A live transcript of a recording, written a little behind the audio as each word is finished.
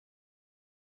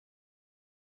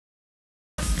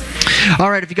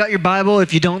All right, if you got your Bible,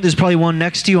 if you don't, there's probably one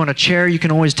next to you on a chair. You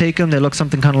can always take them. They look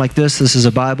something kind of like this. This is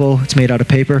a Bible. It's made out of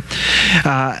paper.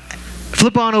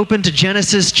 Flip on open to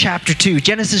Genesis chapter 2.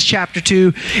 Genesis chapter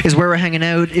 2 is where we're hanging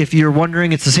out. If you're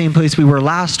wondering, it's the same place we were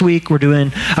last week. We're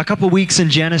doing a couple weeks in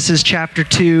Genesis chapter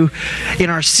 2 in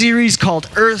our series called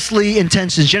Earthly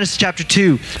Intentions. Genesis chapter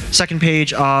 2, second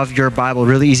page of your Bible.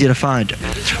 Really easy to find.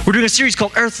 We're doing a series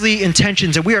called Earthly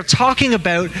Intentions, and we are talking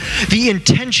about the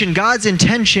intention, God's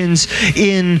intentions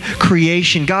in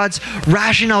creation, God's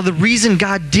rationale, the reason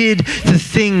God did the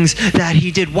things that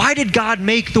He did. Why did God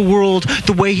make the world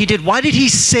the way He did? Why did He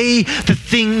say the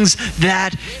things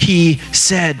that He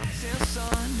said?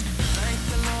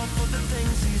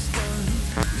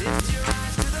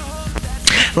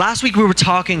 Last week we were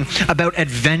talking about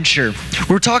adventure.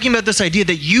 We were talking about this idea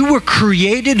that you were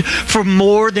created for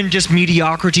more than just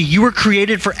mediocrity. You were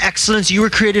created for excellence. You were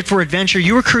created for adventure.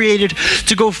 You were created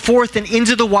to go forth and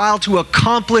into the wild to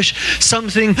accomplish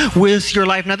something with your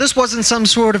life. Now, this wasn't some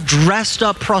sort of dressed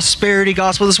up prosperity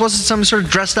gospel. This wasn't some sort of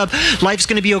dressed up life's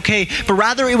going to be okay. But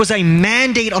rather it was a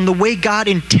mandate on the way God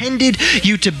intended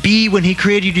you to be when He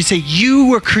created you, to say you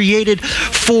were created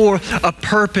for a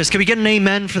purpose. Can we get an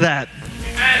amen for that?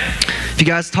 If you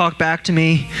guys talk back to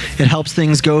me, it helps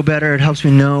things go better. It helps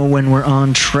me know when we're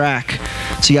on track.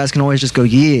 So you guys can always just go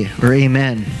yeah or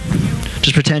amen.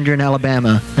 Just pretend you're in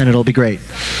Alabama and it'll be great.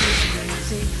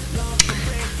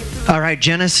 All right,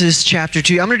 Genesis chapter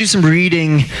 2. I'm going to do some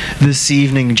reading this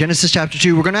evening. Genesis chapter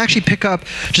 2. We're going to actually pick up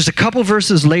just a couple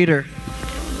verses later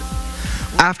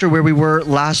after where we were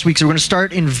last week. So we're going to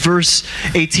start in verse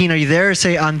 18. Are you there?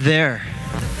 Say, I'm there.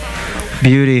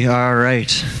 Beauty. All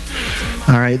right.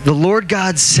 All right. The Lord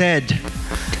God said,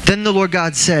 then the Lord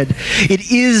God said,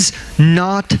 it is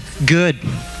not good.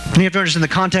 And you have to understand the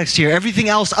context here. Everything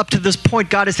else up to this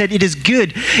point, God has said, it is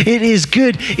good, it is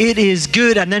good, it is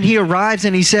good. And then He arrives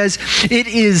and He says, it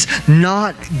is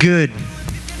not good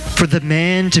for the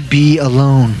man to be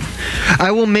alone.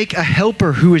 I will make a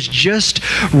helper who is just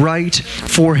right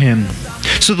for him.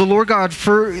 So the Lord God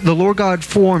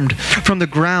formed from the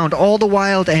ground all the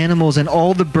wild animals and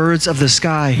all the birds of the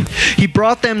sky. He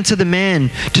brought them to the man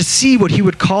to see what he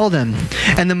would call them.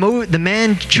 And the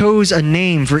man chose a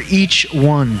name for each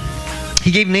one. He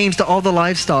gave names to all the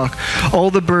livestock, all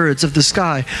the birds of the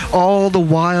sky, all the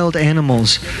wild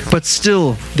animals. But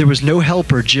still, there was no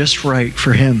helper just right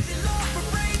for him.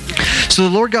 So the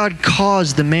Lord God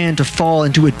caused the man to fall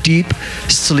into a deep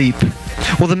sleep.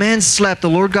 While the man slept, the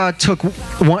Lord God took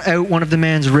out one of the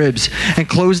man's ribs and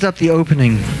closed up the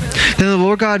opening. Then the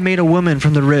Lord God made a woman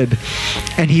from the rib,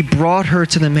 and He brought her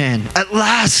to the man. At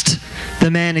last,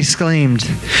 the man exclaimed,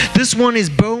 this one is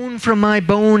bone from my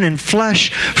bone and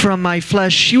flesh from my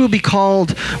flesh. She will be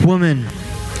called woman,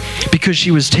 because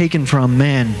she was taken from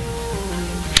man.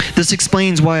 This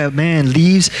explains why a man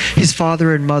leaves his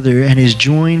father and mother and is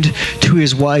joined to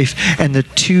his wife, and the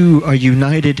two are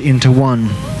united into one.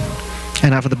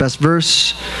 And now for the best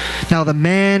verse. Now the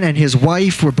man and his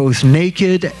wife were both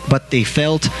naked, but they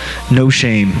felt no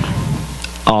shame.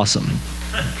 Awesome.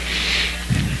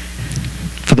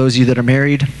 For those of you that are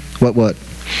married, what?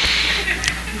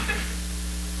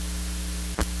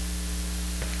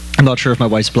 I'm not sure if my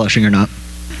wife's blushing or not.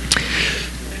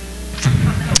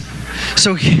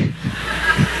 So, yep.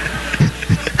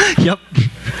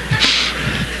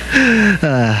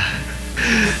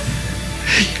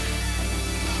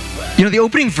 You know, the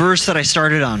opening verse that I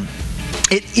started on,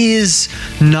 it is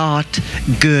not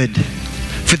good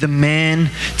for the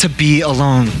man to be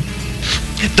alone.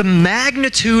 The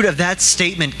magnitude of that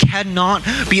statement cannot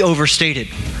be overstated.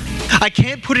 I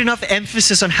can't put enough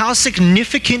emphasis on how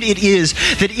significant it is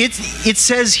that it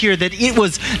says here that it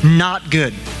was not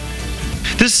good.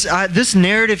 This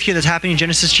narrative here that's happening in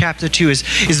Genesis chapter 2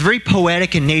 is very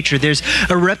poetic in nature. There's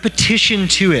a repetition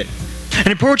to it. And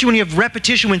in poetry, when you have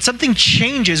repetition, when something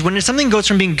changes, when something goes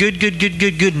from being good,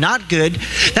 not good,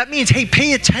 that means, hey,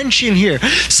 pay attention here.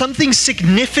 Something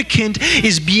significant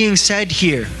is being said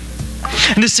here.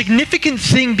 And the significant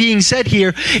thing being said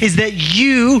here is that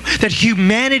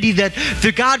humanity, that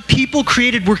the God people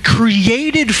created, were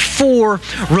created for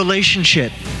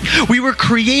relationship. We were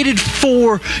created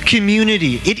for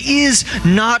community. It is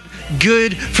not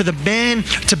good for the man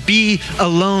to be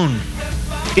alone.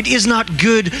 It is not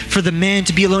good for the man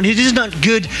to be alone. It is not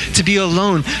good to be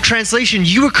alone. Translation,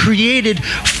 you were created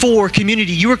for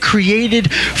community. You were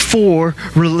created for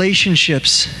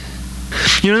relationships.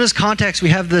 You know, in this context, we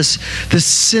have this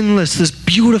sinless, this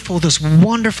beautiful, this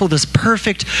wonderful, this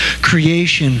perfect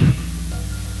creation.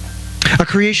 A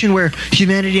creation where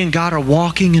humanity and God are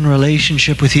walking in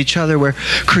relationship with each other, where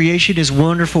creation is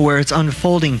wonderful, where it's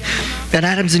unfolding. And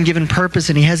Adam's been given purpose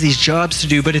and he has these jobs to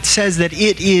do, but it says that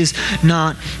it is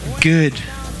not good.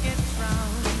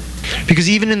 Because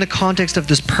even in the context of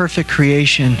this perfect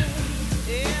creation,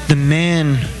 the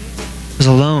man was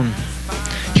alone.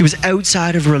 He was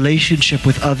outside of relationship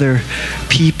with other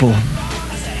people.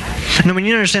 And when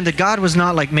you understand that God was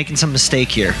not like making some mistake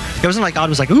here. It wasn't like God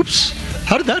was like, oops,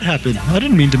 how did that happen? I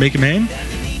didn't mean to make a man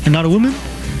and not a woman.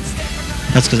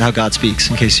 That's because how God speaks,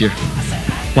 in case you're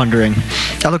wondering.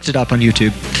 I looked it up on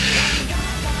YouTube.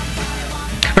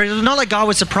 Right, it's not like God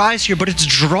was surprised here, but it's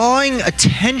drawing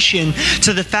attention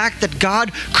to the fact that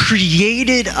God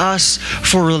created us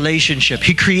for relationship.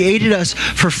 He created us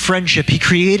for friendship. He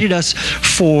created us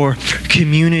for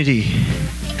community.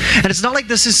 And it's not like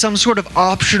this is some sort of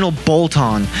optional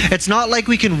bolt-on. It's not like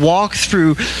we can walk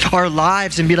through our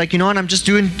lives and be like, you know what, I'm just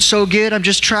doing so good. I'm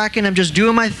just tracking. I'm just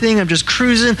doing my thing. I'm just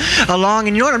cruising along.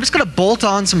 And you know what, I'm just going to bolt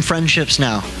on some friendships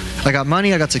now. I got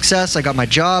money. I got success. I got my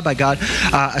job. I got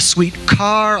a sweet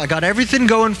car. I got everything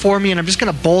going for me. And I'm just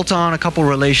going to bolt on a couple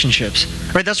relationships.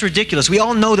 Right? That's ridiculous. We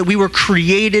all know that we were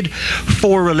created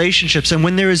for relationships. And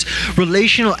when there is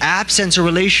relational absence or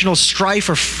relational strife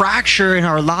or fracture in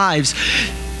our lives,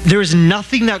 there is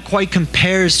nothing that quite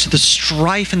compares to the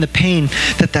strife and the pain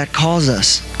that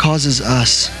causes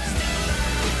us.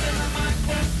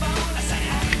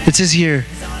 It says here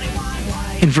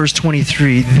in verse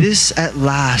 23, this at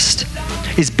last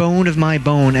is bone of my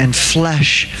bone and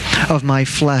flesh of my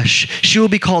flesh. She will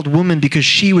be called woman because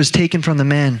she was taken from the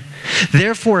man.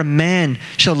 Therefore a man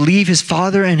shall leave his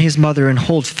father and his mother and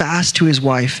hold fast to his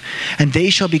wife, and they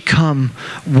shall become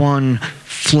one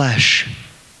flesh.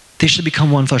 They should become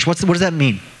one flesh. What does that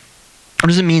mean? What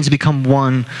does it mean to become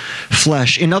one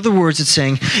flesh? In other words, it's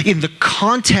saying in the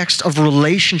context of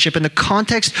relationship, in the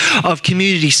context of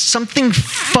community, something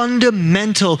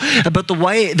fundamental about the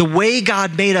way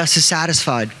God made us is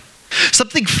satisfied.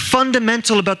 Something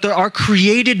fundamental about our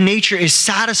created nature is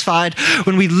satisfied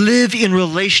when we live in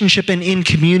relationship and in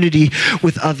community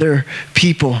with other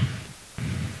people.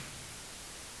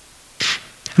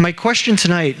 My question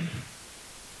tonight,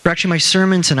 or actually my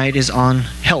sermon tonight, is on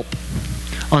help,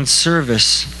 on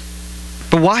service.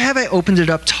 But why have I opened it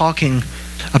up talking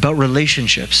about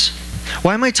relationships?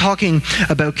 Why am I talking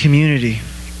about community?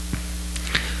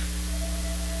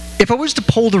 If I was to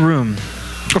poll the room,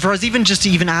 or if I was even just to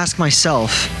even ask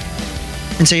myself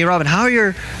and say, hey, Robin, how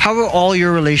are all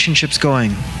your relationships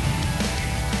going?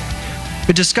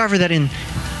 We discover that in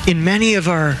many of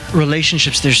our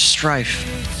relationships, there's strife,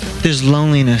 there's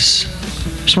loneliness.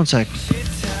 Just one sec.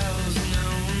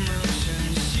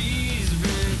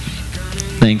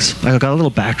 Thanks. I got a little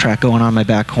backtrack going on in my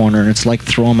back corner, and it's like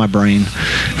throwing my brain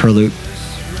for a loop.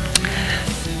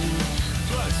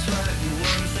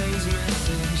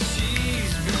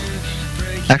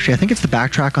 Actually, I think it's the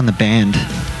backtrack on the band.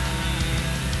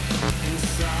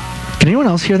 Can anyone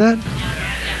else hear that?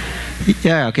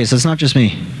 Yeah, okay, so it's not just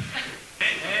me.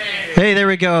 Hey, there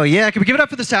we go. Yeah, can we give it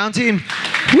up for the sound team?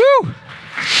 Woo!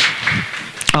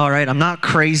 All right, I'm not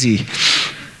crazy.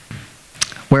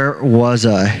 Where was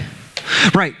I?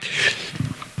 Right.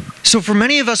 So for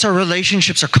many of us, our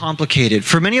relationships are complicated.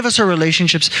 For many of us, our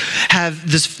relationships have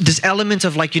this element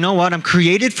of like, you know what? I'm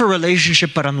created for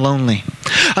relationship, but I'm lonely.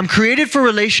 I'm created for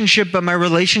relationship, but my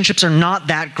relationships are not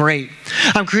that great.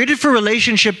 I'm created for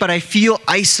relationship, but I feel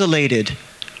isolated.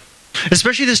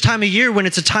 Especially this time of year, when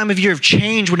it's a time of year of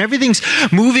change, when everything's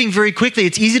moving very quickly,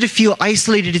 it's easy to feel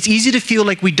isolated. It's easy to feel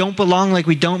like we don't belong, like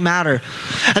we don't matter.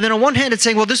 And then on one hand, it's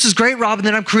saying, well, this is great, Rob, and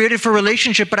then I'm created for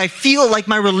relationship, but I feel like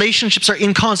my relationships are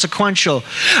inconsequential.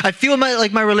 I feel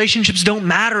like my relationships don't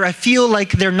matter. I feel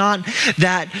like they're not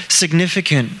that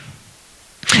significant.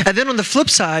 And then on the flip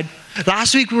side,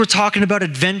 last week we were talking about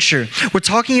adventure. We're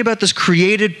talking about this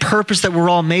created purpose that we're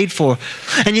all made for.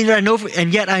 And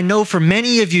yet I know for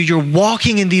many of you, you're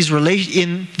walking in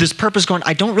this purpose going,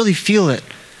 I don't really feel it.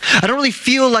 I don't really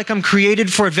feel like I'm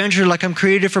created for adventure, like I'm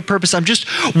created for purpose. I'm just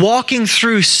walking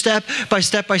through step by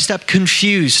step by step,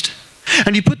 confused.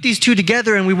 And you put these two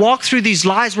together and we walk through these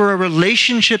lives where our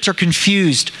relationships are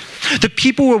confused. The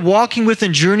people we're walking with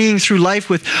and journeying through life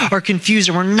with are confused,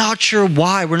 and we're not sure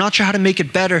why. We're not sure how to make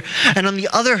it better. And on the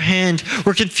other hand,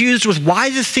 we're confused with why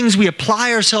the things we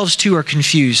apply ourselves to are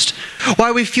confused.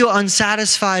 Why we feel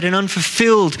unsatisfied and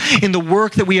unfulfilled in the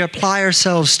work that we apply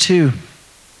ourselves to.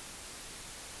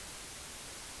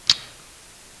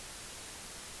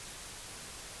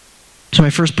 So my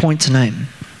first point tonight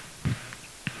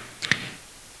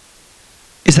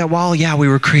is that while, yeah, we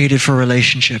were created for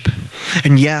relationship,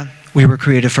 and yeah, we were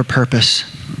created for purpose,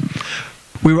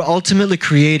 We were ultimately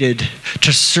created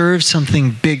to serve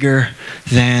something bigger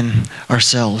than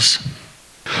ourselves.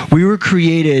 We were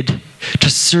created to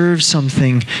serve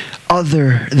something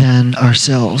other than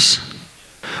ourselves.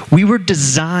 We were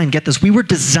designed, get this, we were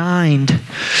designed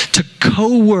to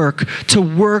co-work, to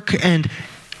work and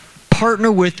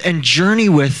partner with and journey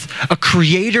with a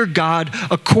creator God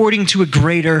according to a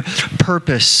greater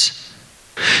purpose.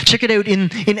 Check it out.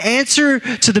 In answer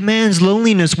to the man's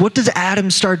loneliness, what does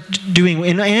Adam start doing?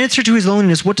 In answer to his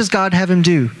loneliness, what does God have him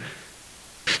do?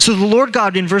 So the Lord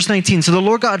God, in verse 19, so the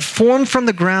Lord God formed from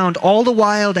the ground all the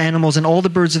wild animals and all the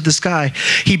birds of the sky.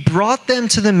 He brought them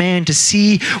to the man to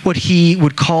see what he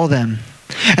would call them.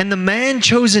 And the man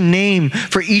chose a name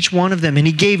for each one of them, and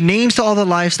he gave names to all the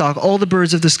livestock, all the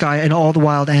birds of the sky, and all the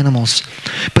wild animals.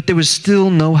 But there was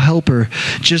still no helper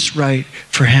just right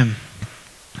for him.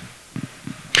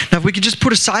 Now, if we could just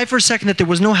put aside for a second that there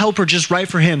was no helper just right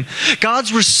for him,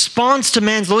 God's response to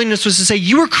man's loneliness was to say,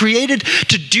 you were created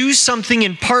to do something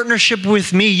in partnership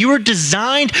with me. You were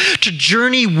designed to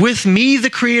journey with me, the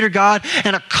Creator God,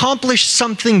 and accomplish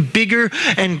something bigger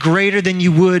and greater than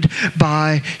you would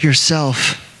by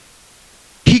yourself.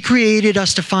 He created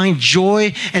us to find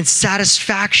joy and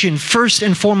satisfaction, first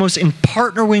and foremost, in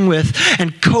partnering with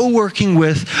and co-working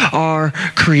with our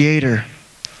Creator.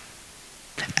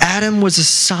 Adam was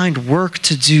assigned work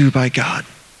to do by God.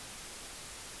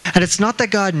 And it's not that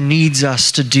God needs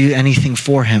us to do anything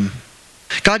for him.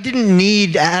 God didn't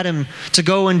need Adam to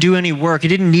go and do any work. He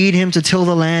didn't need him to till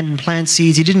the land and plant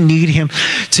seeds. He didn't need him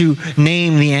to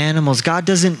name the animals. God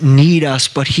doesn't need us,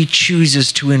 but he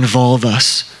chooses to involve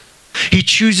us. He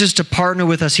chooses to partner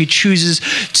with us. He chooses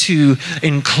to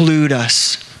include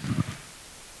us.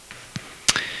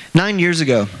 9 years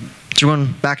ago, so we're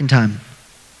going back in time,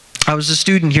 I was a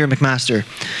student here at McMaster.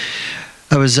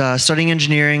 I was studying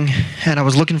engineering, and I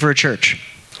was looking for a church.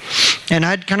 And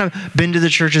I'd kind of been to the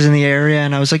churches in the area,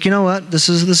 and I was like, you know what? This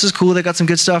is cool. They got some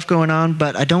good stuff going on,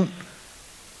 but I don't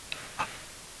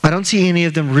see any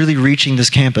of them really reaching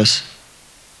this campus.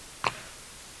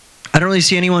 I don't really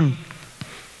see anyone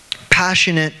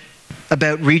passionate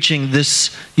about reaching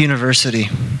this university.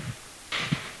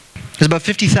 There's about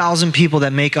 50,000 people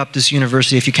that make up this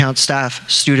university if you count staff,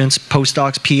 students,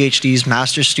 postdocs, PhDs,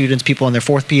 master's students, people on their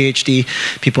fourth PhD,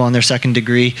 people on their second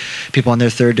degree, people on their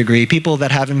third degree, people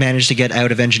that haven't managed to get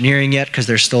out of engineering yet because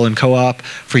they're still in co-op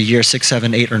for year 6,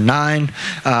 7, 8, or 9.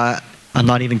 I'm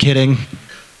not even kidding.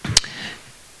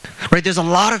 Right, there's a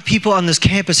lot of people on this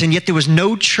campus, and yet there was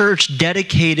no church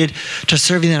dedicated to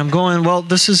serving them. I'm going, well,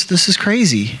 this is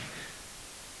crazy.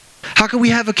 How can we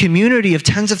have a community of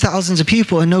tens of thousands of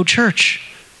people and no church?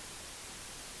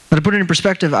 But to put it in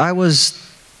perspective, I was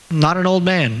not an old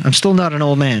man. I'm still not an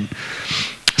old man.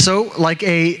 So like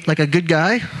a good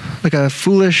guy, like a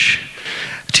foolish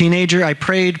teenager, I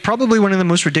prayed probably one of the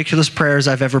most ridiculous prayers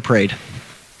I've ever prayed.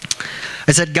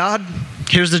 I said, God,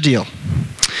 here's the deal.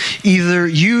 Either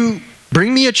you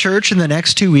bring me a church in the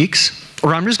next 2 weeks,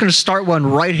 or I'm just going to start one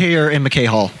right here in McKay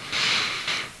Hall.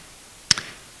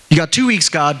 You got 2 weeks,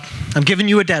 God. I'm giving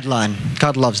you a deadline.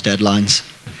 God loves deadlines.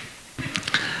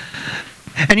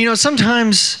 And you know,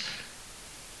 sometimes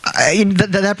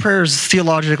that prayer is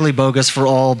theologically bogus for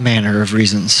all manner of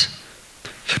reasons.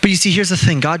 But you see, here's the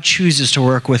thing. God chooses to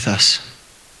work with us.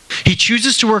 He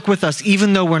chooses to work with us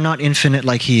even though we're not infinite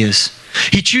like he is.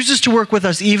 He chooses to work with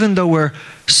us even though we're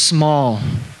small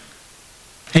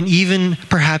and even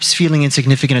perhaps feeling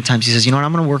insignificant at times. He says, you know what,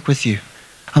 I'm going to work with you.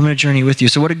 I'm going to journey with you.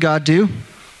 So what did God do?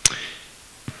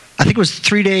 I think it was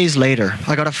 3 days later,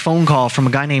 I got a phone call from a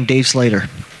guy named Dave Slater.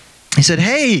 He said,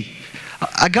 hey,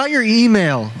 I got your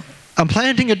email. I'm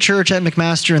planting a church at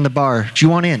McMaster in the bar. Do you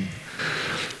want in?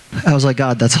 I was like,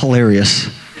 God, that's hilarious.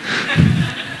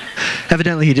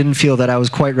 Evidently, he didn't feel that I was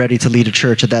quite ready to lead a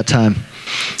church at that time.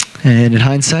 And in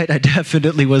hindsight, I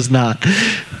definitely was not.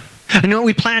 And you know what?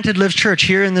 We planted Live Church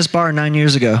here in this bar 9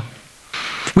 years ago.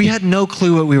 We had no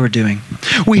clue what we were doing.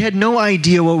 We had no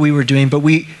idea what we were doing, but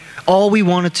all we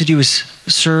wanted to do is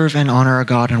serve and honor our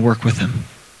God and work with him.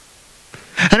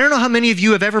 I don't know how many of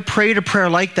you have ever prayed a prayer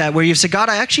like that, where you've said, God,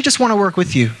 I actually just want to work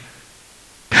with you.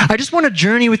 I just want to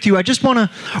journey with you. I just want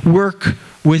to work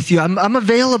with you. I'm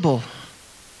available.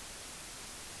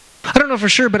 I don't know for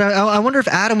sure, but I wonder if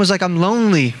Adam was like, I'm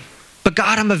lonely, but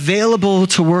God, I'm available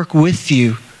to work with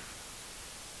you.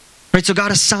 Right? So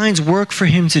God assigns work for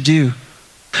him to do.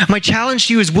 My challenge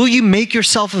to you is, will you make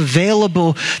yourself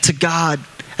available to God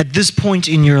at this point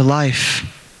in your life?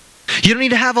 You don't need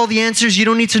to have all the answers. You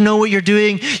don't need to know what you're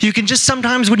doing. You can just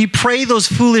sometimes, when you pray those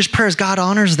foolish prayers, God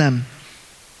honors them.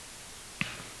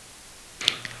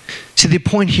 See, the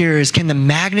point here is, can the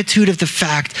magnitude of the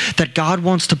fact that God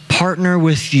wants to partner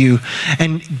with you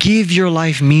and give your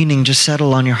life meaning just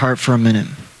settle on your heart for a minute?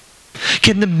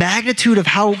 Can the magnitude of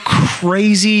how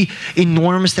crazy,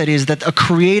 enormous that is, that a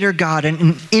creator God,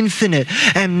 an infinite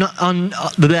and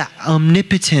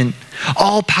omnipotent,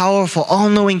 all-powerful,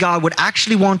 all-knowing God would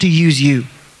actually want to use you.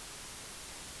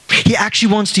 He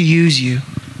actually wants to use you.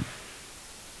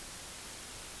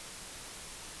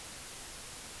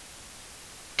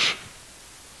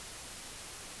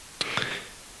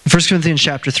 In 1 Corinthians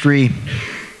chapter 3,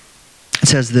 it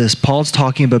says this. Paul's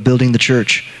talking about building the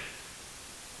church.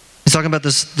 He's talking about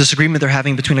this disagreement they're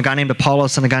having between a guy named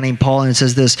Apollos and a guy named Paul, and it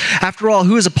says this. After all,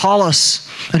 who is Apollos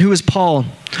and who is Paul?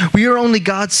 We are only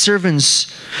God's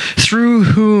servants through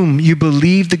whom you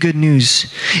believe the good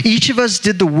news. Each of us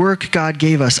did the work God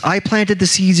gave us. I planted the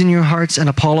seeds in your hearts and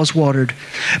Apollos watered,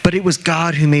 but it was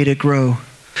God who made it grow.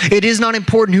 It is not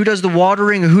important who does the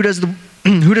watering or who does the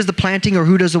planting or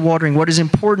who does the watering. What is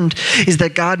important is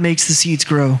that God makes the seeds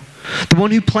grow. The one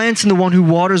who plants and the one who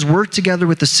waters work together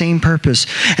with the same purpose,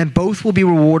 and both will be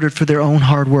rewarded for their own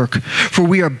hard work. For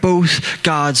we are both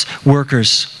God's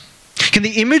workers. Can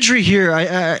the imagery here,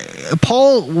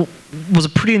 Paul was a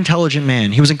pretty intelligent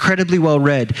man. He was incredibly well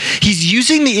read. He's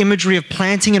using the imagery of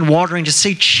planting and watering to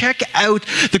say, check out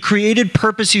the created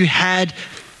purpose you had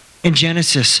in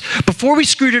Genesis. Before we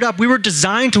screwed it up, we were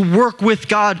designed to work with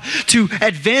God, to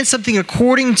advance something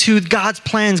according to God's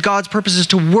plans, God's purposes,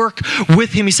 to work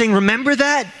with Him. He's saying, remember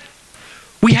that?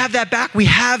 We have that back. We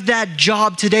have that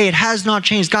job today. It has not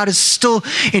changed. God is still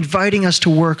inviting us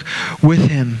to work with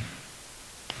Him.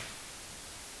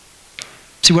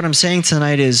 See, what I'm saying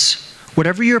tonight is,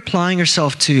 whatever you're applying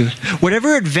yourself to,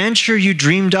 whatever adventure you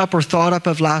dreamed up or thought up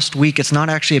of last week, it's not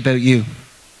actually about you.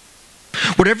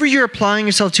 Whatever you're applying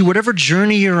yourself to, whatever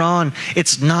journey you're on,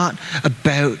 it's not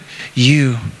about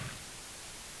you.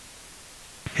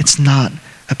 It's not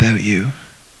about you.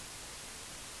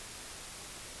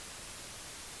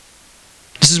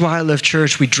 This is why I Live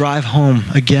Church. We drive home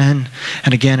again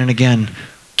and again and again.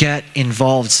 Get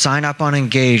involved. Sign up on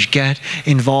Engage. Get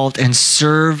involved and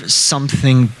serve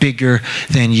something bigger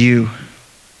than you.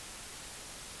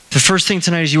 The first thing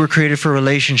tonight is you were created for a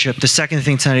relationship. The second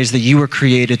thing tonight is that you were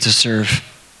created to serve.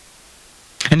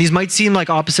 And these might seem like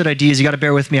opposite ideas. You got to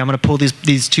bear with me. I'm going to pull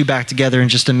these two back together in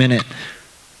just a minute.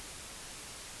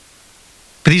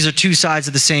 But these are two sides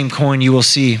of the same coin, you will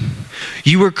see.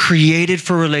 You were created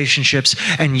for relationships,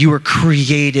 and you were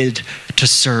created to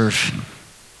serve.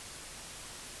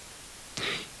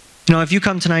 You know, if you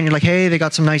come tonight and you're like, hey, they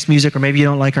got some nice music, or maybe you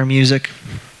don't like our music.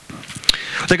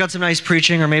 They got some nice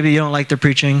preaching, or maybe you don't like their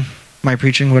preaching, my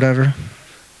preaching, whatever.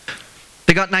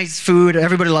 They got nice food.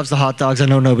 Everybody loves the hot dogs. I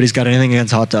know nobody's got anything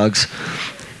against hot dogs.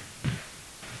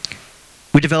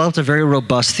 We developed a very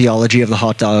robust theology of the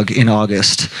hot dog in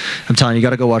August. I'm telling you, you got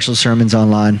to go watch those sermons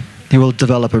online. You will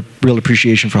develop a real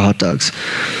appreciation for hot dogs.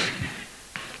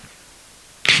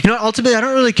 You know, ultimately, I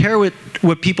don't really care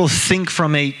what people think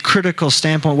from a critical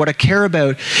standpoint. What I care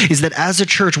about is that as a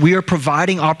church, we are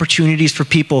providing opportunities for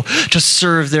people to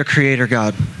serve their Creator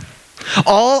God.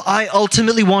 All I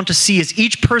ultimately want to see is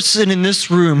each person in this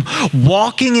room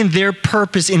walking in their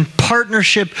purpose in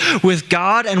partnership with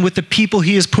God and with the people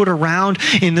He has put around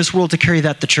in this world to carry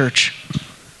that to church.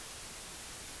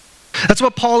 That's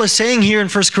what Paul is saying here in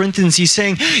 1 Corinthians. He's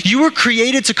saying, you were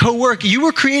created to co-work. You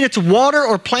were created to water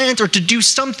or plant or to do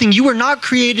something. You were not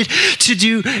created to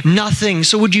do nothing.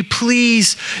 So would you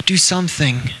please do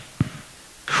something?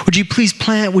 Would you please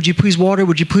plant? Would you please water?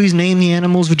 Would you please name the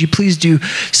animals? Would you please do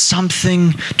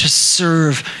something to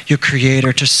serve your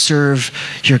Creator, to serve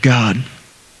your God?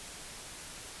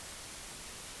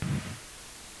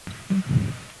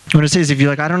 What it says, if you're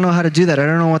like, I don't know how to do that. I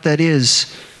don't know what that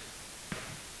is.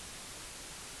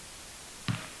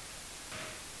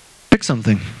 Pick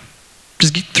something.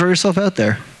 Just throw yourself out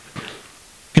there.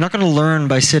 You're not going to learn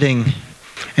by sitting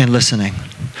and listening.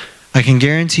 I can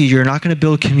guarantee you're not going to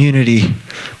build community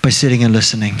by sitting and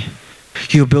listening.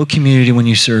 You'll build community when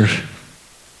you serve.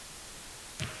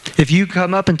 If you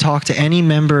come up and talk to any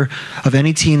member of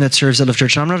any team that serves at Live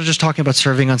Church, and I'm not just talking about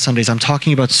serving on Sundays, I'm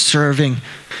talking about serving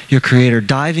your Creator,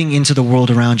 diving into the world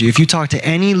around you. If you talk to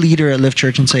any leader at Live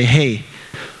Church and say, hey,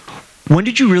 when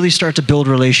did you really start to build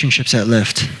relationships at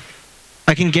Lift?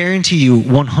 I can guarantee you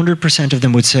 100% of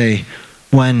them would say,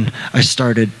 when I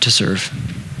started to serve.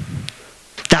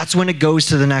 That's when it goes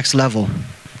to the next level.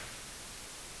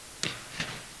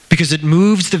 Because it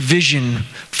moves the vision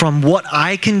from what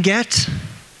I can get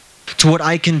to what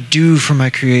I can do for my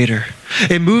Creator.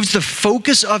 It moves the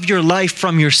focus of your life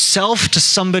from yourself to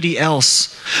somebody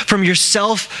else, from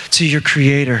yourself to your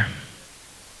Creator.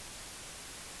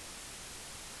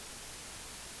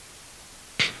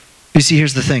 You see,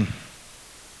 here's the thing.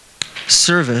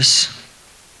 Service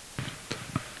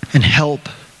and help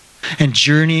and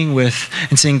journeying with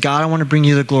and saying, God, I want to bring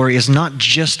you the glory is not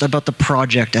just about the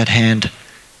project at hand.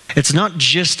 It's not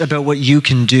just about what you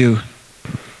can do.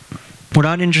 We're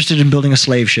not interested in building a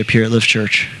slave ship here at Lift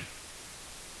Church.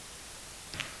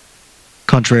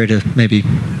 Contrary to maybe,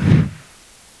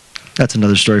 that's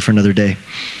another story for another day.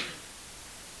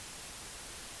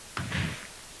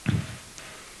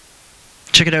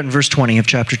 Check it out in verse 20 of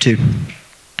chapter 2.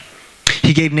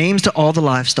 He gave names to all the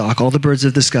livestock, all the birds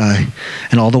of the sky,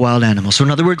 and all the wild animals. So in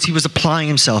other words, he was applying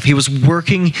himself. He was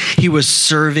working, he was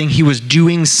serving, he was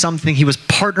doing something, he was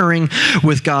partnering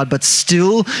with God, but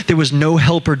still there was no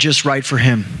helper just right for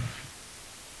him.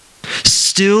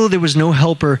 Still there was no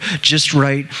helper just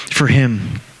right for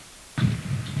him.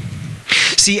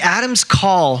 See, Adam's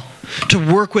call to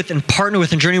work with and partner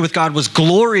with and journey with God was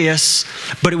glorious,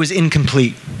 but it was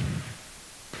incomplete.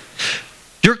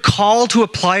 Your call to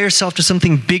apply yourself to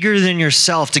something bigger than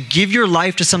yourself, to give your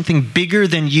life to something bigger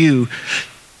than you,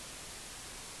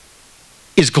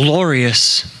 is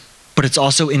glorious, but it's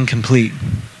also incomplete.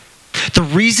 The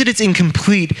reason it's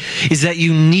incomplete is that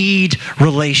you need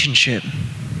relationship.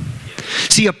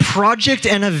 See, a project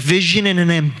and a vision and an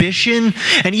ambition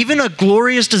and even a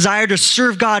glorious desire to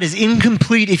serve God is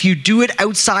incomplete if you do it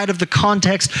outside of the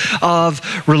context of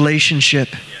relationship.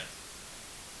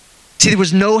 See, there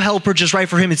was no helper just right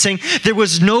for him. It's saying there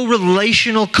was no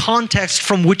relational context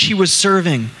from which he was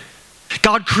serving.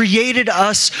 God created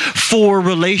us for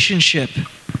relationship.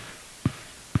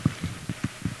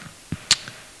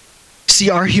 See,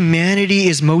 our humanity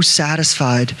is most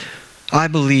satisfied, I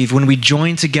believe, when we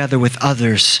join together with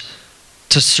others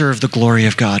to serve the glory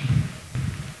of God.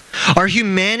 Our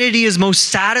humanity is most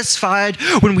satisfied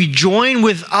when we join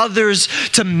with others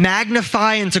to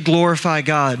magnify and to glorify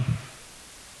God.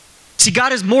 See,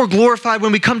 God is more glorified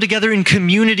when we come together in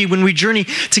community, when we journey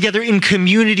together in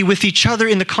community with each other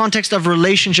in the context of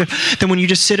relationship, than when you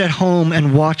just sit at home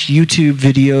and watch YouTube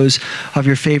videos of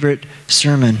your favorite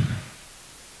sermon.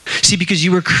 See, because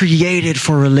you were created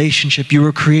for relationship. You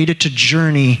were created to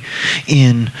journey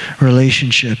in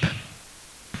relationship.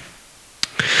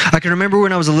 I can remember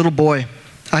when I was a little boy,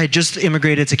 I had just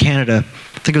immigrated to Canada.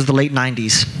 I think it was the late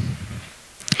 90s.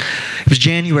 It was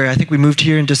January. I think we moved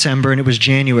here in December, and it was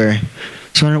January.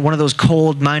 So one of those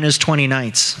cold -20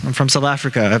 nights. I'm from South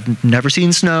Africa. I've never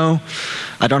seen snow.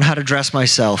 I don't know how to dress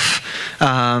myself.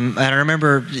 And I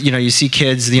remember, you see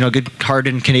kids,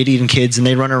 good-hearted Canadian kids, and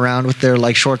they run around with their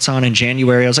shorts on in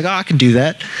January. I was like, oh, I can do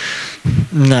that.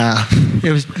 Nah,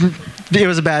 it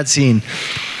was a bad scene.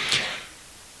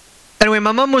 Anyway,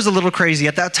 my mom was a little crazy.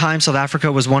 At that time, South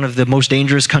Africa was one of the most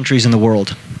dangerous countries in the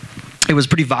world. It was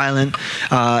pretty violent.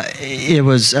 I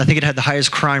think it had the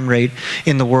highest crime rate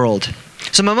in the world.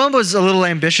 So my mom was a little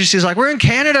ambitious. She's like, we're in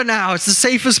Canada now. It's the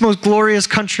safest, most glorious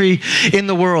country in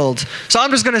the world. So I'm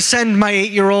just going to send my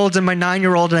 8-year-old and my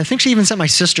 9-year-old, and I think she even sent my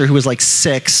sister, who was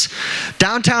 6,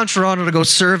 downtown Toronto to go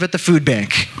serve at the food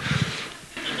bank.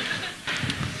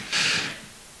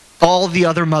 All the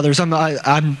other mothers,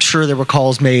 I'm sure there were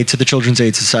calls made to the Children's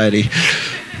Aid Society.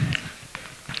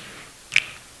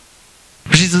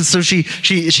 So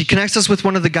she connects us with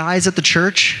one of the guys at the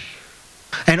church,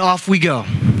 and off we go.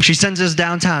 She sends us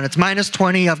downtown. It's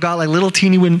 -20. I've got little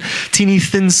teeny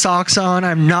thin socks on.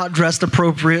 I'm not dressed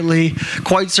appropriately.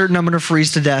 Quite certain I'm going to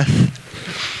freeze to death.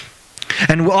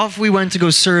 And off we went to go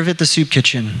serve at the soup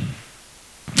kitchen,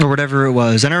 or whatever it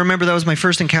was. And I remember that was my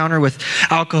first encounter with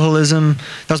alcoholism.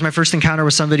 That was my first encounter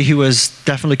with somebody who was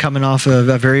definitely coming off of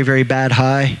a very, very bad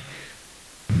high.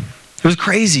 It was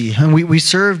crazy, and we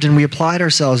served and we applied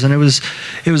ourselves, and it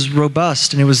was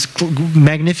robust and it was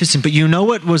magnificent. But you know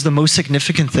what was the most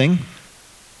significant thing?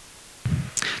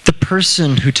 The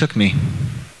person who took me.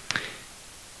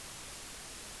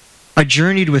 I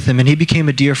journeyed with him, and he became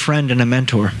a dear friend and a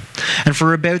mentor. And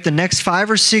for about the next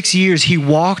 5 or 6 years, he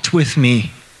walked with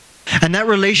me. And that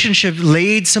relationship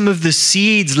laid some of the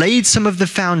seeds, laid some of the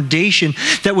foundation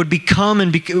that would become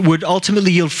and would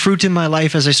ultimately yield fruit in my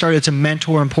life as I started to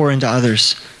mentor and pour into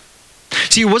others.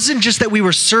 See, it wasn't just that we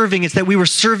were serving, it's that we were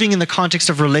serving in the context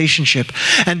of relationship.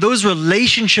 And those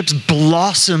relationships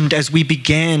blossomed as we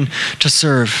began to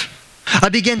serve. I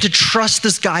began to trust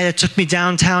this guy that took me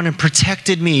downtown and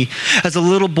protected me as a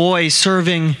little boy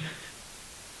serving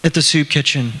at the soup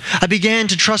kitchen. I began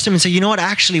to trust him and say, you know what,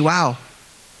 actually, wow.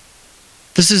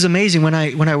 This is amazing.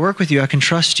 When I work with you, I can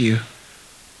trust you.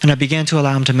 And I began to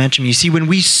allow him to mention me. You see, when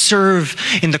we serve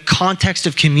in the context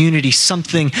of community,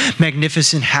 something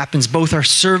magnificent happens. Both our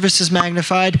service is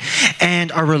magnified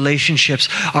and our relationships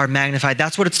are magnified.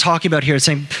 That's what it's talking about here. It's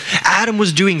saying Adam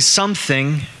was doing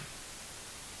something,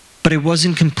 but it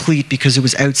wasn't complete because it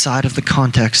was outside of the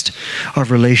context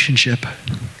of relationship.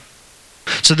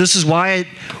 So this is why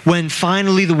when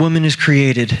finally the woman is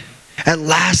created, at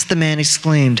last the man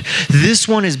exclaimed, "This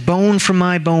one is bone from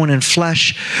my bone and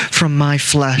flesh from my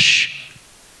flesh.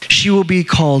 She will be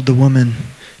called the woman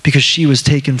because she was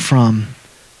taken from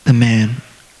the man."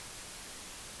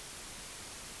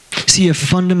 See, a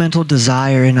fundamental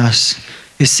desire in us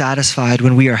is satisfied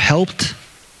when we are helped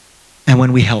and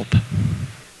when we help.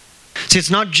 See, it's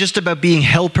not just about being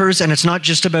helpers and it's not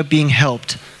just about being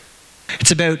helped.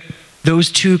 It's about those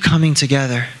two coming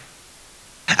together.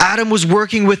 Adam was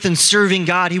working with and serving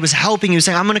God. He was helping. He was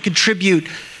saying, "I'm going to contribute."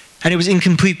 And it was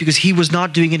incomplete because he was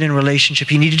not doing it in relationship.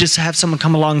 He needed to have someone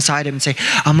come alongside him and say,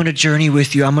 "I'm going to journey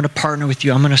with you. I'm going to partner with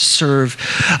you. I'm going to serve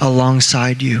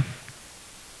alongside you."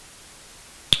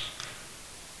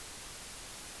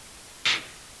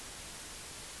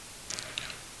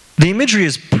 The imagery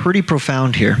is pretty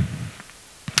profound here.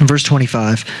 In verse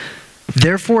 25,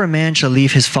 "Therefore a man shall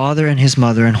leave his father and his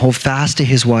mother and hold fast to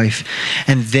his wife,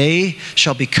 and they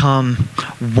shall become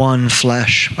one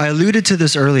flesh." I alluded to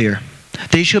this earlier.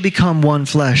 They shall become one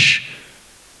flesh.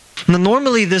 Now,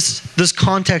 normally this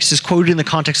context is quoted in the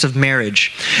context of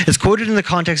marriage. It's quoted in the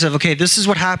context of, okay, this is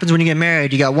what happens when you get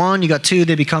married. You got one, you got two,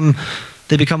 they become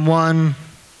one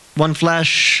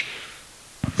flesh.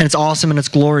 And it's awesome and it's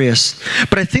glorious.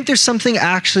 But I think there's something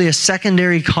actually, a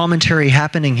secondary commentary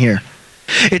happening here.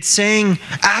 It's saying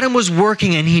Adam was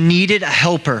working and he needed a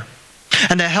helper.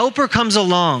 And the helper comes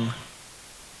along.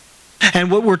 And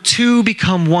what were two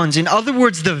become ones. In other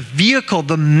words, the vehicle,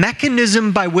 the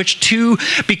mechanism by which two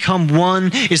become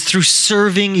one is through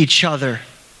serving each other.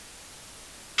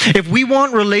 If we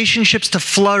want relationships to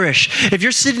flourish, if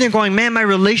you're sitting there going, "Man, my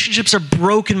relationships are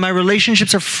broken, my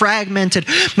relationships are fragmented,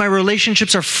 my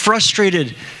relationships are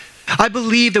frustrated," I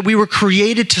believe that we were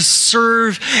created to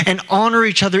serve and honor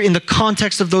each other in the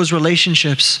context of those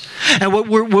relationships. And what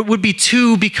would be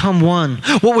two become one.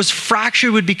 What was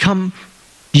fractured would become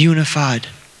unified.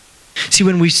 See,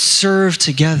 when we serve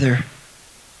together,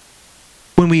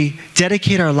 when we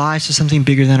dedicate our lives to something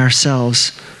bigger than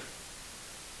ourselves,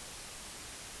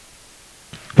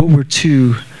 what were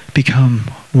two become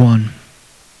one.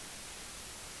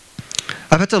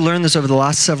 I've had to learn this over the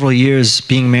last several years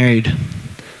being married.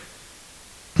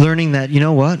 Learning that, you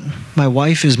know what? My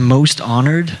wife is most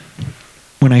honored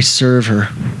when I serve her.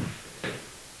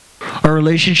 Our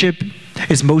relationship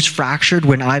is most fractured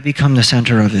when I become the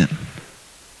center of it.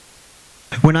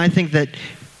 When I think that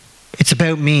it's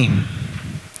about me.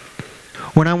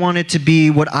 When I want it to be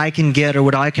what I can get or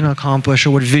what I can accomplish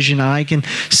or what vision I can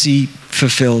see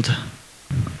fulfilled.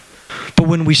 But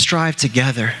when we strive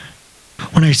together,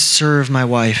 when I serve my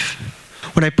wife,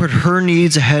 when I put her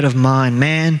needs ahead of mine,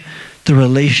 man, the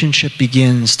relationship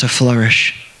begins to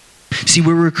flourish. See,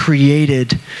 we were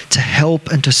created to help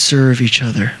and to serve each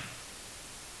other.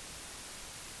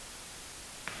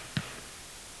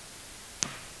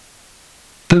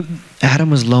 But Adam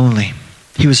was lonely.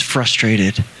 He was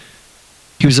frustrated.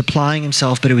 He was applying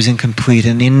himself, but it was incomplete.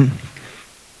 And in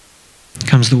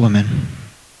comes the woman.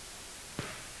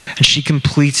 And she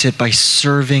completes it by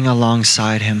serving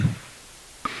alongside him,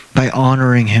 by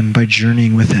honoring him, by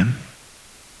journeying with him.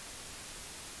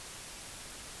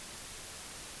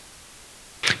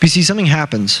 You see, something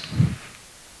happens.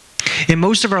 In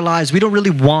most of our lives, we don't really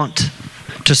want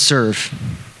to serve.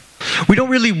 We don't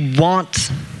really want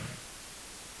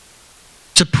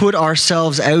to put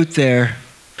ourselves out there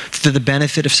for the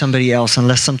benefit of somebody else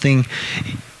unless something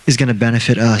is going to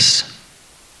benefit us.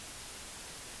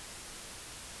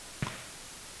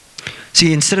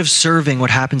 See, instead of serving, what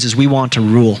happens is we want to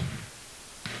rule.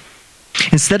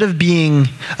 Instead of being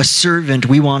a servant,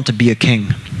 we want to be a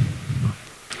king.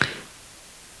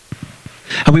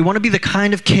 And we want to be the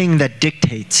kind of king that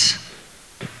dictates.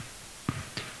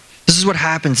 This is what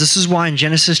happens. This is why in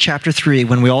Genesis chapter 3,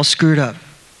 when we all screwed up,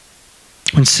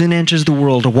 when sin enters the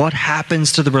world, what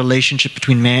happens to the relationship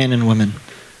between man and woman?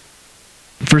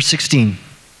 Verse 16.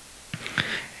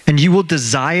 "And you will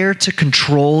desire to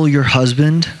control your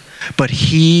husband, but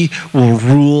he will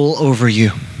rule over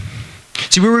you."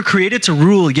 See, we were created to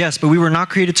rule, yes, but we were not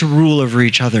created to rule over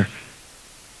each other.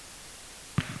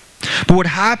 But what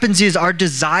happens is our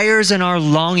desires and our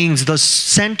longings, the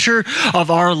center of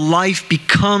our life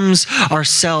becomes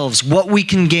ourselves. What we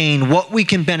can gain, what we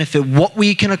can benefit, what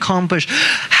we can accomplish,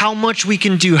 how much we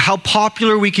can do, how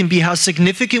popular we can be, how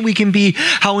significant we can be,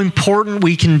 how important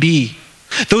we can be.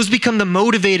 Those become the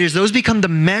motivators. Those become the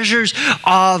measures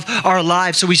of our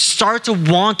lives. So we start to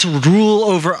want to rule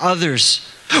over others.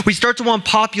 We start to want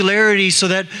popularity so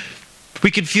that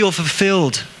we can feel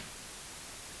fulfilled.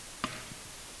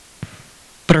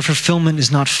 But our fulfillment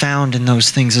is not found in those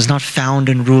things. It's not found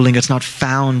in ruling. It's not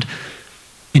found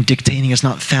in dictating. It's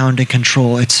not found in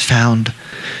control. It's found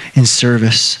in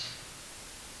service.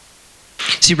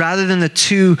 See, rather than the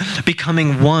two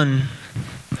becoming one,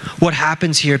 what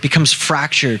happens here? It becomes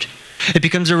fractured. It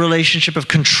becomes a relationship of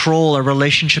control, a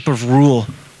relationship of rule.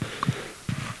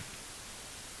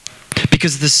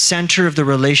 Because the center of the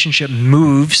relationship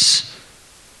moves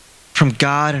from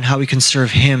God and how we can serve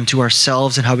Him to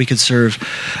ourselves and how we can serve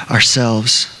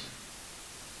ourselves.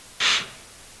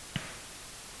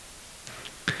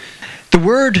 The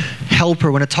word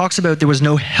helper, when it talks about there was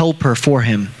no helper for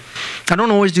him, I don't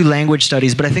always do language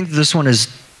studies, but I think this one is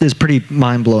pretty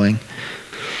mind-blowing.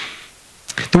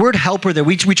 The word helper there,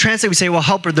 we translate, we say, well,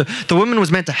 helper, the woman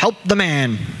was meant to help the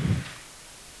man.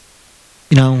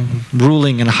 You know,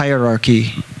 ruling and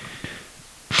hierarchy.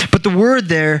 But the word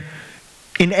there,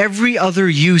 in every other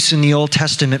use in the Old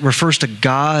Testament, refers to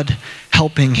God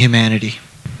helping humanity.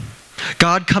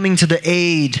 God coming to the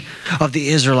aid of the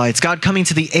Israelites. God coming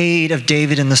to the aid of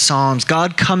David in the Psalms.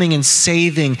 God coming and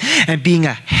saving and being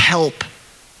a help.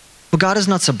 Well, God is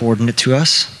not subordinate to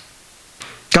us.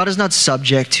 God is not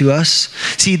subject to us.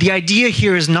 See, the idea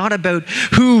here is not about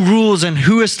who rules and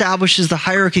who establishes the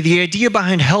hierarchy. The idea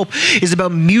behind help is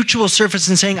about mutual service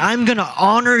and saying, I'm going to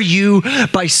honor you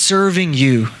by serving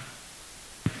you.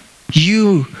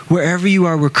 You, wherever you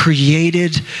are, were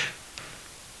created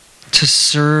to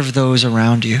serve those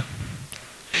around you.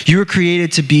 You were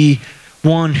created to be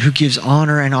one who gives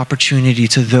honor and opportunity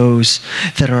to those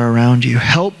that are around you.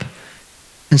 Help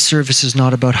and service is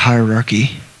not about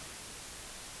hierarchy.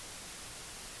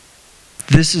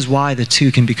 This is why the two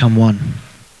can become one.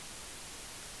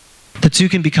 The two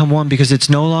can become one because it's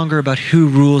no longer about who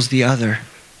rules the other.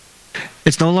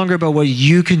 It's no longer about what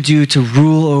you can do to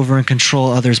rule over and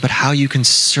control others, but how you can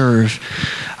serve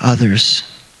others.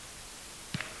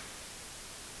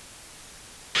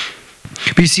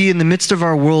 But you see, in the midst of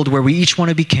our world where we each want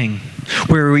to be king,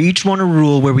 where we each want to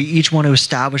rule, where we each want to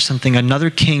establish something, another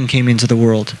king came into the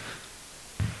world.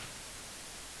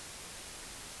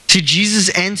 See,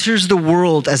 Jesus enters the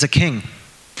world as a king.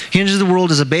 He enters the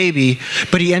world as a baby,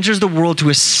 but he enters the world to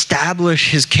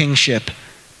establish his kingship.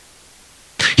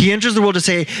 He enters the world to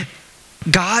say,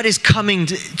 God is coming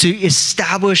to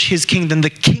establish his kingdom. The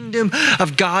kingdom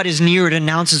of God is near. It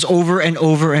announces over and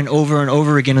over and over and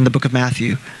over again in the book of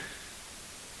Matthew.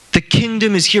 The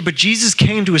kingdom is here, but Jesus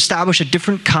came to establish a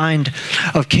different kind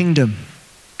of kingdom.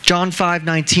 John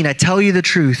 5:19, I tell you the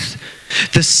truth,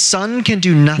 the Son can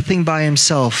do nothing by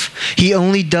himself. He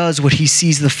only does what he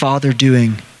sees the Father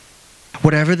doing.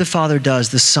 Whatever the Father does,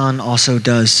 the Son also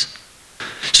does.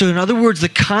 So in other words, the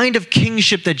kind of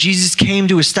kingship that Jesus came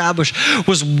to establish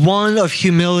was one of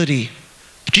humility.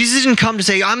 Jesus didn't come to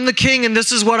say, I'm the king and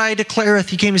this is what I declareth.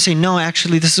 He came to say, no,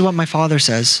 actually, this is what my Father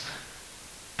says.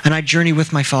 And I journey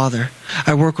with my Father.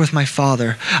 I work with my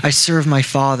Father. I serve my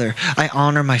Father. I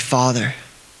honor my Father.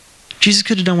 Jesus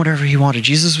could have done whatever he wanted.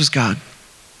 Jesus was God.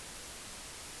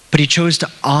 But he chose to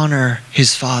honor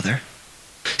his Father.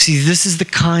 See, this is the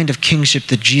kind of kingship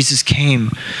that Jesus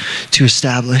came to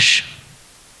establish.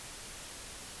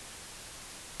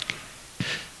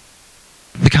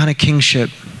 The kind of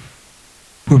kingship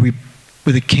where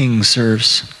the king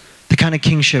serves. The kind of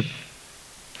kingship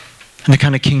and the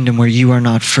kind of kingdom where you are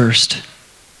not first.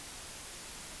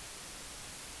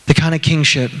 The kind of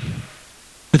kingship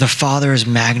where the Father is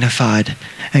magnified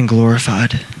and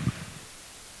glorified.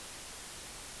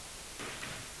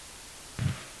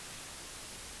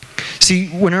 See,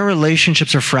 when our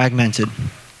relationships are fragmented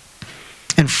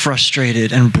and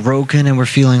frustrated and broken and we're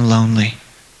feeling lonely,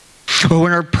 or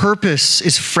when our purpose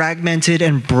is fragmented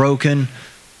and broken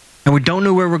and we don't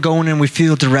know where we're going and we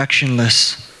feel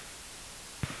directionless,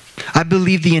 I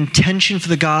believe the intention for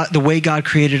the way God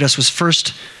created us was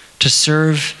first to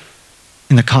serve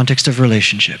in the context of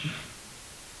relationship.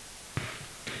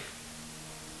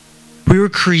 We were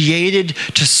created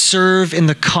to serve in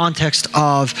the context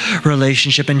of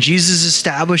relationship. And Jesus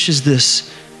establishes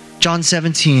this. John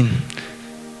 17,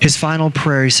 his final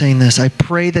prayer, he's saying this, I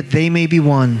pray that they may be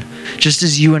one, just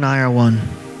as you and I are one.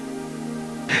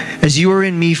 As you are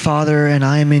in me, Father, and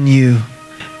I am in you.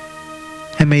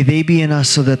 And may they be in us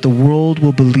so that the world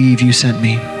will believe you sent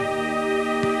me.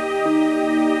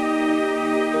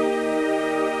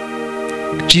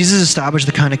 Jesus established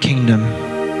the kind of kingdom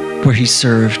where he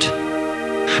served.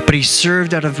 But he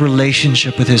served out of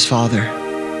relationship with his Father.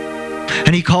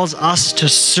 And he calls us to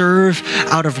serve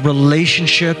out of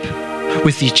relationship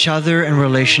with each other and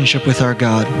relationship with our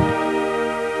God.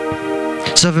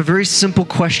 So I have a very simple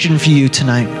question for you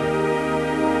tonight.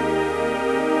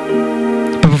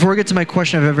 But before we get to my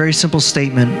question, I have a very simple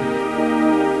statement.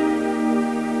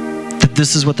 That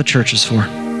this is what the church is for.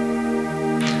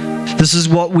 This is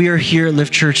what we are here at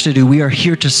Lift Church to do. We are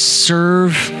here to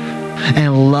serve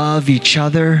and love each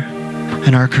other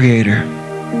and our Creator.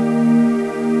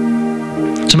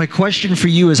 So my question for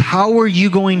you is, how are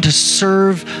you going to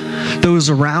serve those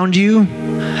around you?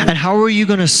 And how are you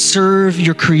going to serve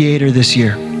your Creator this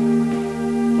year?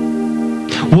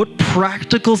 What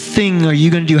practical thing are you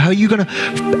going to do? How are you going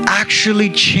to actually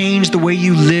change the way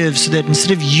you live so that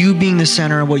instead of you being the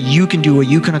center of what you can do, what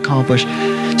you can accomplish,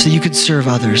 so you could serve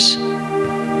others?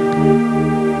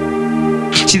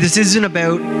 See, this isn't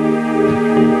about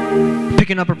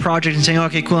picking up a project and saying,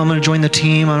 okay, cool, I'm going to join the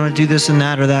team, I'm going to do this and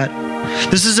that or that.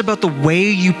 This is about the way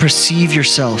you perceive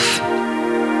yourself.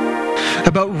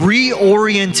 About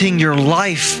reorienting your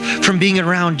life from being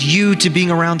around you to being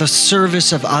around the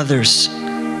service of others.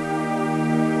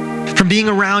 From being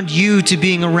around you to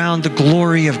being around the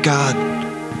glory of God.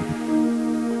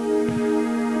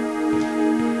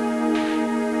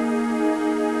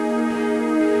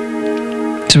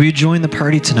 So will you join the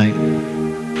party tonight?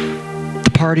 The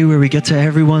party where we get to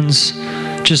everyone's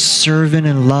just serving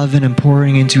and loving and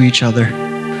pouring into each other.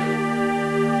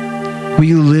 Will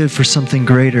you live for something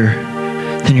greater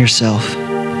than yourself?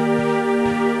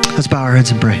 Let's bow our heads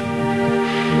and pray.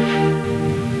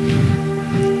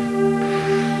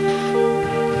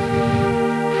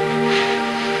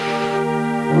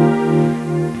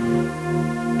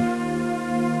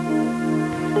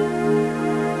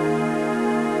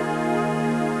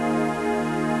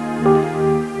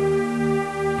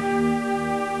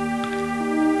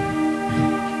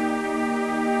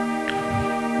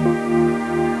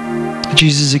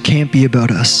 Jesus, it can't be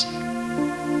about us.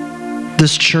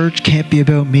 This church can't be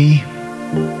about me.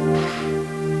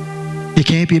 It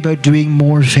can't be about doing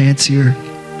more fancier.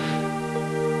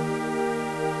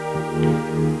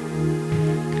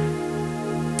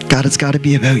 God, it's got to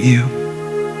be about you.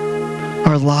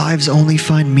 Our lives only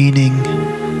find meaning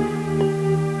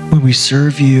when we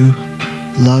serve you,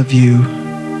 love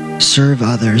you, serve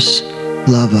others,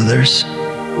 love others.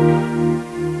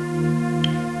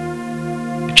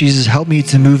 Jesus, help me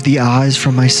to move the eyes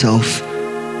from myself,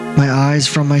 my eyes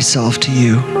from myself to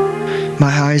you, my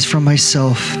eyes from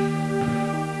myself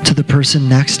to the person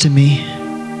next to me.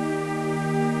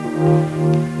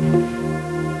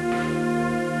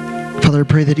 Father, I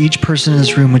pray that each person in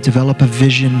this room would develop a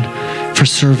vision for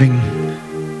serving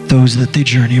those that they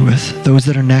journey with, those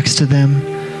that are next to them,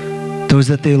 those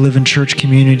that they live in church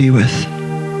community with.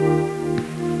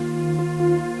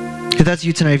 If that's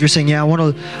you tonight, if you're saying, yeah, I want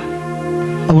to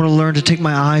learn to take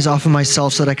my eyes off of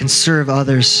myself so that I can serve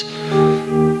others. I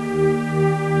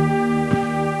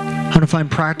want to find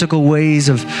practical ways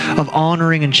of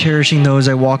honoring and cherishing those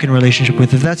I walk in relationship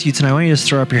with. If that's you tonight, why don't you just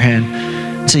throw up your hand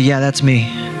and say, yeah, that's me.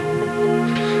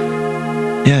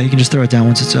 Yeah, you can just throw it down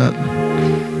once it's up.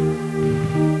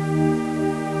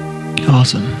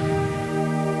 Awesome.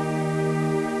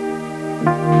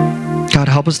 God,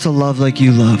 help us to love like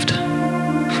you loved.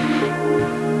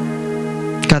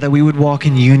 God, that we would walk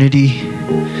in unity,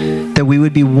 that we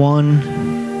would be one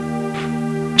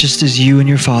just as you and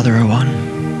your Father are one,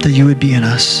 that you would be in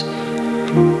us.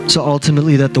 So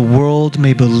ultimately that the world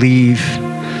may believe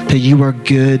that you are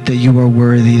good, that you are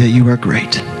worthy, that you are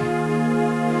great.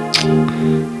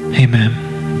 Amen.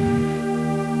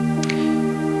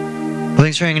 Well,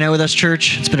 thanks for hanging out with us,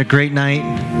 church. It's been a great night.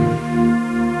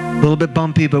 A little bit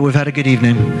bumpy, but we've had a good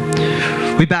evening.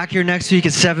 We'll be back here next week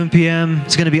at 7 p.m.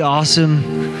 It's going to be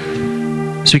awesome.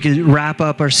 So we can wrap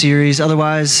up our series.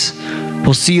 Otherwise,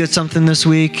 we'll see you at something this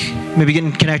week. Maybe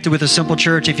getting connected with a simple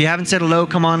church. If you haven't said hello,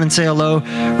 come on and say hello.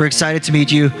 We're excited to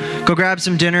meet you. Go grab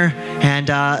some dinner and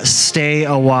stay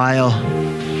a while.